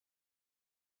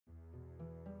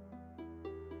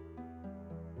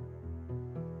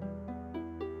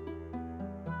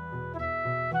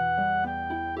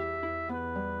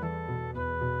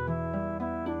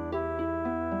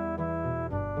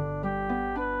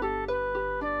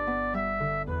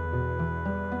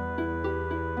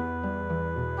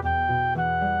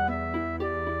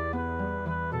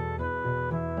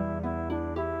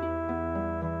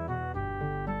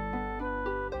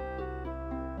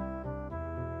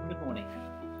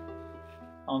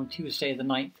on Tuesday the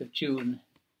 9th of June,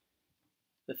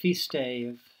 the feast day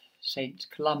of Saint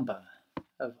Columba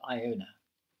of Iona.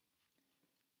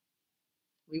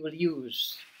 We will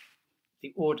use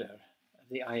the order of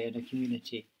the Iona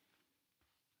community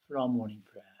for our morning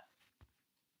prayer.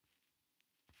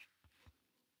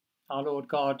 Our Lord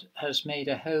God has made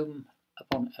a home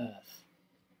upon earth.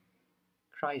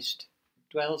 Christ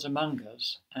dwells among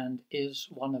us and is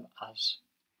one of us.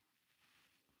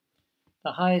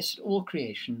 The highest of all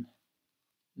creation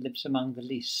lives among the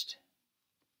least.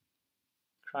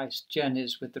 Christ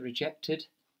journeys with the rejected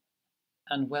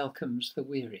and welcomes the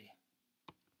weary.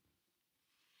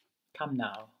 Come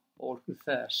now, all who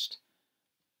thirst,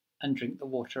 and drink the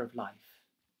water of life.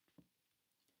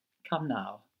 Come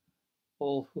now,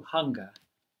 all who hunger,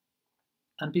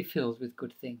 and be filled with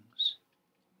good things.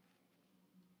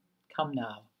 Come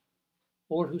now,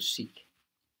 all who seek,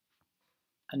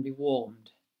 and be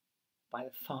warmed by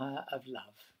the fire of love.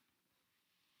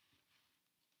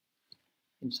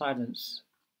 In silence,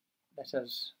 let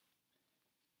us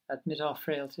admit our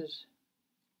frailties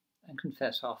and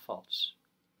confess our faults.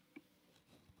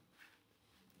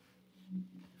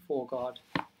 Before God,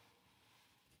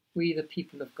 we, the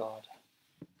people of God,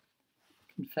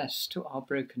 confess to our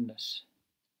brokenness,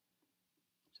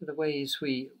 to the ways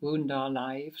we wound our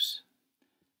lives,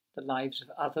 the lives of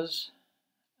others,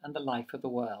 and the life of the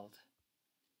world.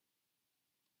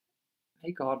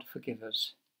 May God forgive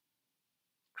us,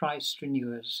 Christ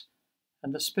renew us,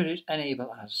 and the Spirit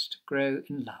enable us to grow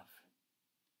in love.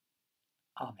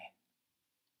 Amen.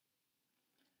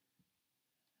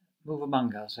 Move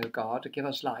among us, O God, give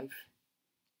us life.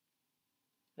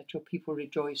 Let your people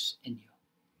rejoice in you.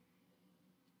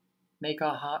 Make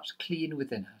our hearts clean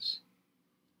within us.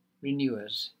 Renew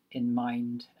us in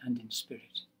mind and in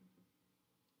spirit.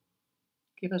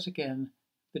 Give us again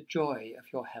the joy of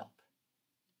your help.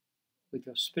 With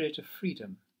your spirit of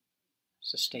freedom,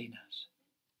 sustain us.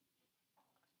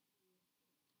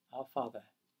 Our Father,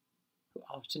 who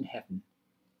art in heaven,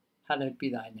 hallowed be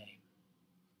thy name.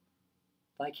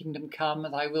 Thy kingdom come,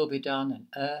 thy will be done on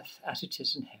earth as it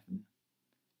is in heaven.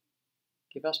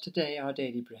 Give us today our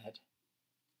daily bread.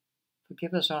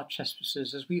 Forgive us our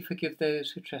trespasses as we forgive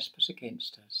those who trespass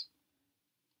against us.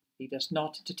 Lead us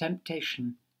not into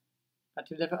temptation, but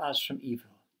deliver us from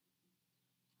evil.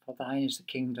 For thine is the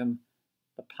kingdom,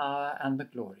 the power and the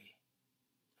glory,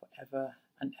 for ever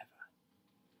and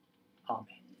ever.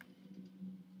 Amen.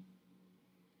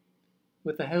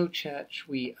 With the whole Church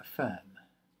we affirm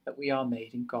that we are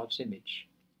made in God's image,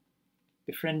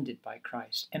 befriended by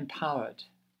Christ, empowered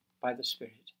by the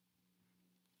Spirit.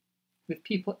 With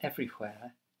people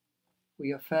everywhere,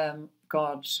 we affirm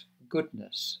God's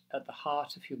goodness at the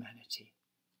heart of humanity,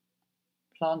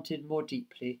 planted more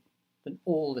deeply than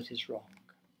all that is wrong.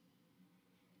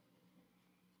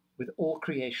 With all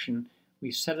creation,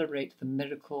 we celebrate the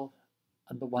miracle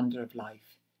and the wonder of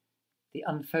life, the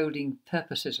unfolding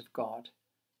purposes of God,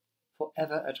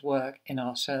 forever at work in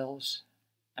ourselves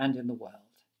and in the world.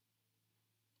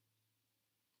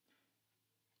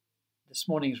 This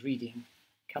morning's reading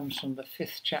comes from the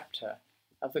 5th chapter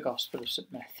of the Gospel of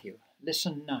St. Matthew.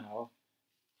 Listen now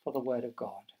for the word of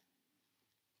God.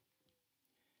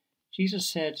 Jesus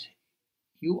said,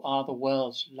 "You are the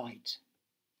world's light.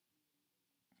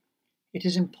 It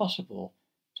is impossible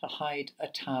to hide a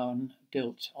town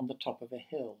built on the top of a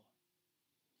hill.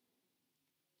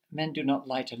 Men do not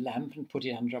light a lamp and put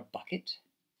it under a bucket.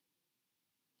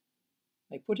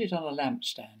 They put it on a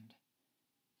lampstand,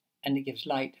 and it gives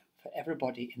light for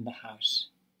everybody in the house.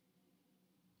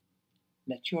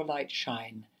 Let your light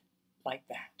shine like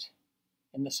that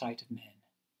in the sight of men.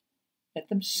 Let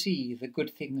them see the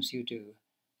good things you do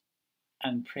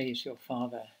and praise your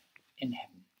Father in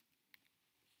heaven."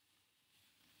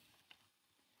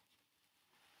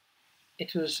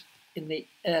 It was in the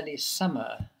early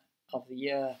summer of the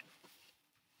year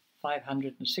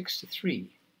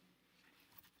 563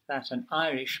 that an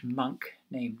Irish monk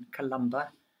named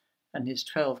Columba and his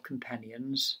 12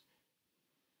 companions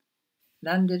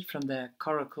landed from their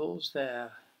coracles,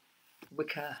 their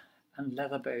wicker and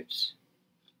leather boats,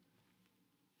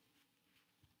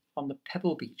 on the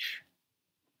pebble beach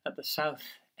at the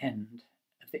south end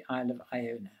of the Isle of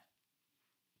Iona.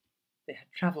 They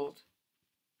had travelled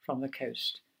from the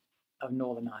coast of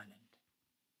Northern Ireland.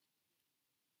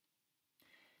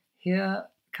 Here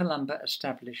Columba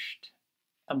established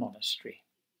a monastery,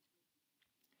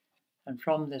 and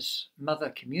from this mother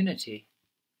community,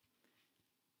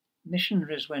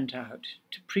 missionaries went out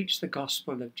to preach the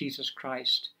gospel of Jesus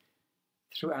Christ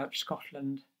throughout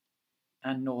Scotland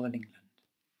and Northern England.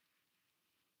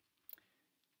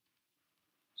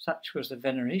 Such was the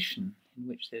veneration in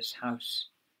which this house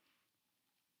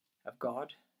of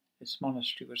God, this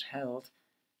monastery, was held,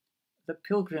 that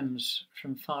pilgrims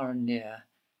from far and near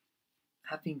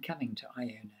have been coming to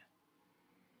Iona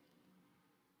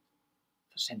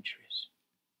for centuries.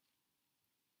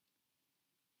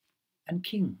 And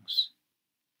kings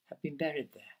have been buried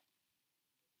there.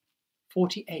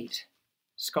 48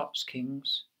 Scots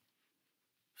kings,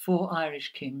 4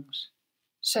 Irish kings,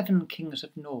 7 kings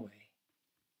of Norway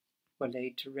were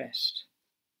laid to rest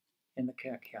in the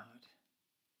kirkyard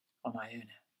on Iona.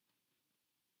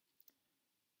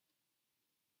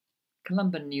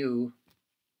 Columba knew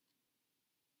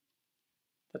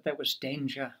that there was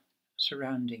danger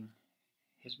surrounding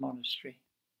his monastery.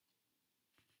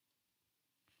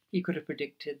 He could have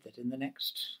predicted that in the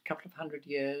next couple of 100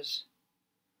 years,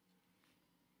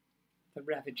 the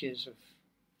ravages of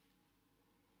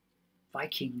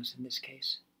Vikings, in this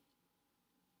case,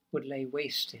 would lay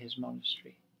waste to his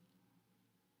monastery.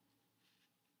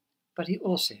 But he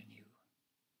also knew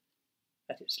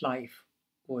that its life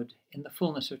would, in the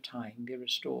fullness of time, be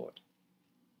restored.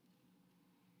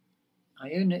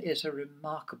 Iona is a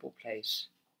remarkable place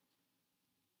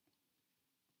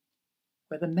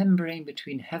where the membrane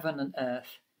between heaven and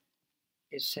earth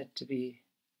is said to be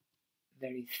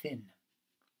very thin.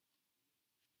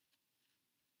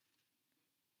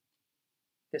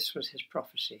 This was his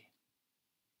prophecy.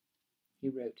 He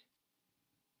wrote,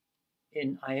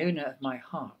 "In Iona of my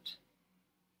heart,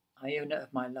 Iona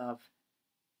of my love,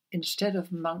 instead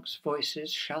of monks'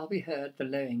 voices shall be heard the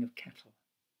lowing of cattle.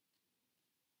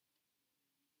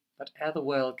 But ere the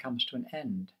world comes to an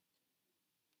end,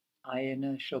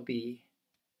 Iona shall be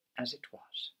as it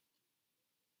was."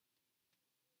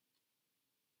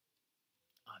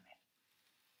 Amen.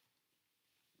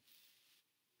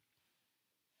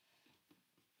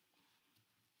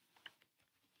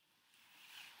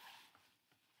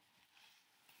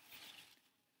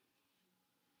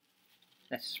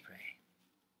 Let us pray.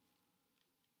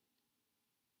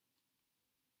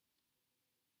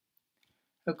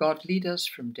 O God, lead us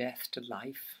from death to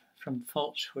life, from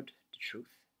falsehood to truth.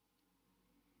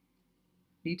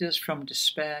 Lead us from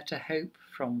despair to hope,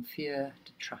 from fear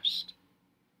to trust.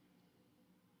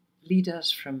 Lead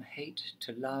us from hate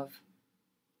to love,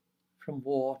 from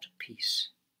war to peace.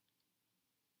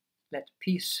 Let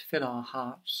peace fill our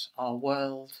hearts, our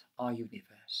world, our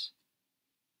universe.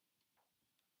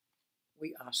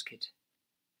 We ask it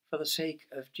for the sake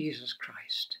of Jesus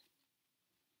Christ,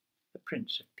 the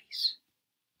Prince of Peace.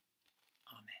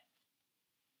 Amen.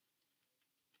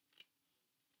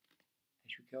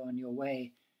 As you go on your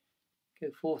way,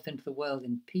 go forth into the world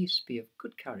in peace, be of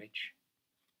good courage.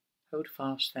 Hold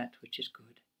fast that which is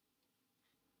good.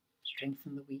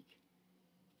 Strengthen the weak.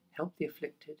 Help the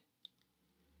afflicted.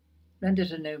 Render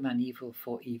to no man evil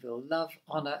for evil. Love,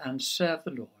 honour, and serve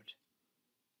the Lord,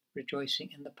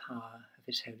 rejoicing in the power of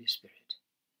his Holy Spirit.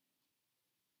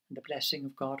 And the blessing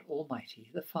of God Almighty,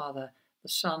 the Father, the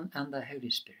Son, and the Holy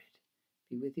Spirit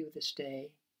be with you this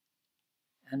day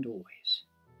and always.